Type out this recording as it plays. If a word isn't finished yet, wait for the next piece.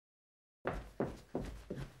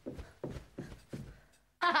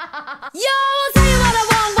Yo, I'll tell you what I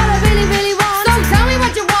want, what I really, really want. So tell me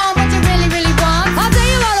what you want, what you really, really want. I'll tell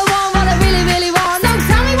you what I want, what I really, really want. So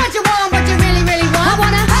tell me what you want, what you really, really want. I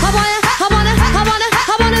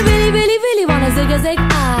wanna really, really, really wanna zig a zig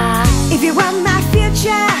ah. If you want my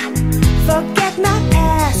future, forget my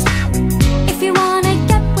past. If you wanna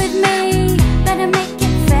get with me, better make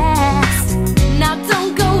it fast. Now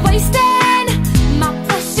don't go wasting my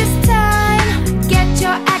precious time. Get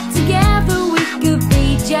your act together, we could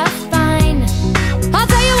be just fine. I'll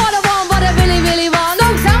tell you what I want, what I really, really want. So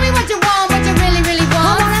tell me what you want, what you really, really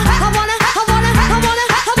want. I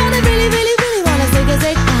wanna really, really, really wanna zig a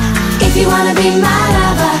zig ah. If you wanna be my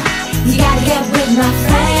lover, you gotta get with my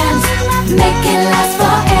friends. Make it last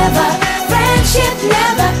forever. Friendship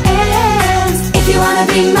never ends. If you wanna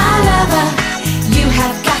be my lover, you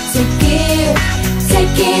have got to give.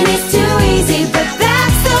 Taking is too easy, but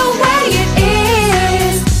that's the way it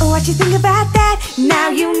is. What you think about that? Now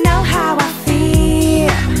you know how I feel.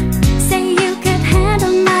 Say you could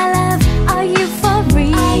handle my love. Are you for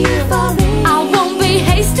real? Are you for real? I won't be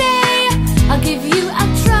hasty, I'll give you a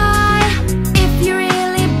try. If you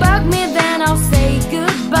really bug me, then I'll say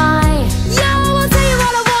goodbye. Yo, I'll tell you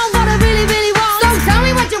what I want, what I really, really want. So tell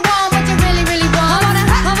me what you want, what you really, really want. I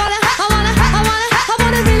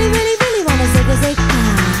wanna really, really, really wanna zig a zig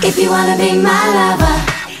ah. If you wanna be my lover,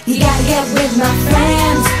 you gotta get with my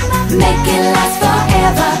friends. Make it last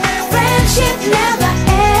forever. Friendship never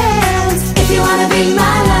ends. If you wanna be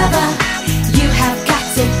my lover, you have got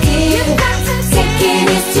to give. Taking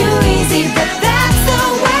is too easy, but that's the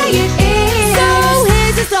way it is. So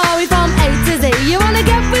here's your story from A to Z. You wanna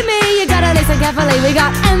get with me, you gotta listen carefully. We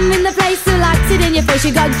got M in the place who likes it in your face.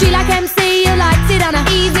 You got G like MC who likes it on a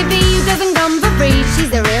easy V who doesn't come for free. She's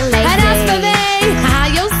the real lady. And as for me,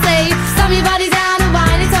 you'll see. Slam your body down and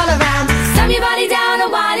wine it all around. Slam your body down and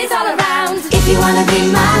wine it all around. If you wanna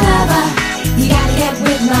be my lover, you gotta get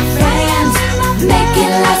with my friends. Make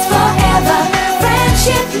it last forever.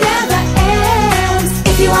 Friendship never ends.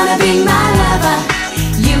 If you wanna be my lover,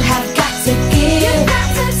 you have got to give.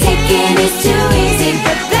 Taking is too easy,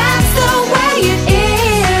 but that's the way it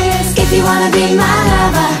is. If you wanna be my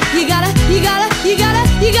lover, You gotta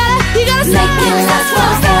make it last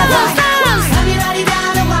forever. Slam your body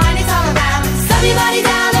down and wine it all around. Slam your body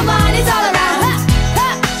down and wine it all around.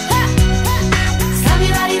 Slam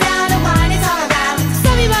your body down and wine it all around.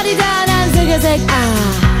 Slam your body down and zig a zig ah.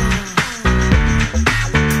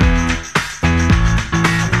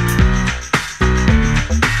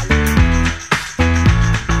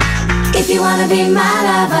 If you wanna be my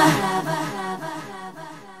lover,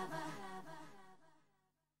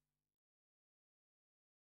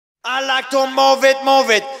 I like to move it,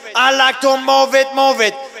 move it. I like to move it, move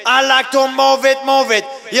it. I like to move it, move it.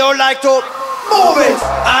 You like to move it.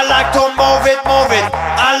 I like to move it, move it.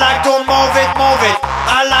 I like to move it, move it.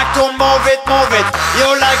 I like to move it, move it. You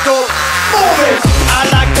like to move it. I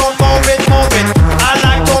like to move it, move it. I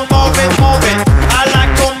like to move it, move it. I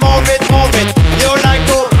like to move it, move it. You like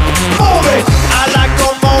to move it. I like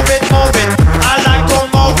to move it, move it. I like to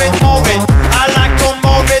move it, move it. I like to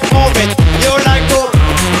move it, move it. You like to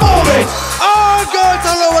move it. All girls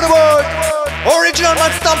all over the world. Original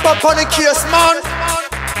man stamp up on the case, man.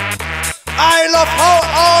 I love how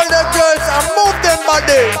all the girls are move them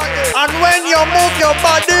body. And when you move your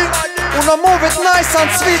body, you know move it nice and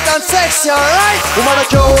sweet and sexy, alright? Woman like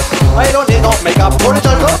you, I don't need no makeup.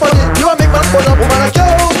 Original company, you a make man pull up. Woman like you,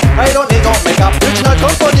 I don't need no makeup. Original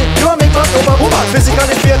company, you a make man over. Woman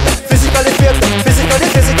physically fit, physically fit, physically.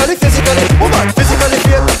 Woman physically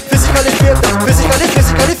fit, physically fit,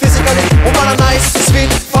 physically. Woman a nice, sweet,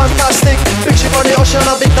 fantastic. Big ship on the ocean,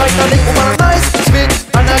 a big Titanic. Woman a nice, sweet,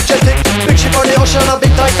 energetic. Big ship on the ocean, a big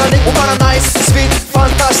Titanic. Woman a nice, sweet,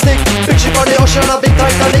 fantastic. Big ship on the ocean, a big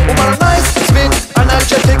Titanic. Woman a nice, sweet,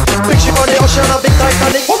 energetic. Big ship on the ocean, a big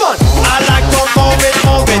Titanic. Woman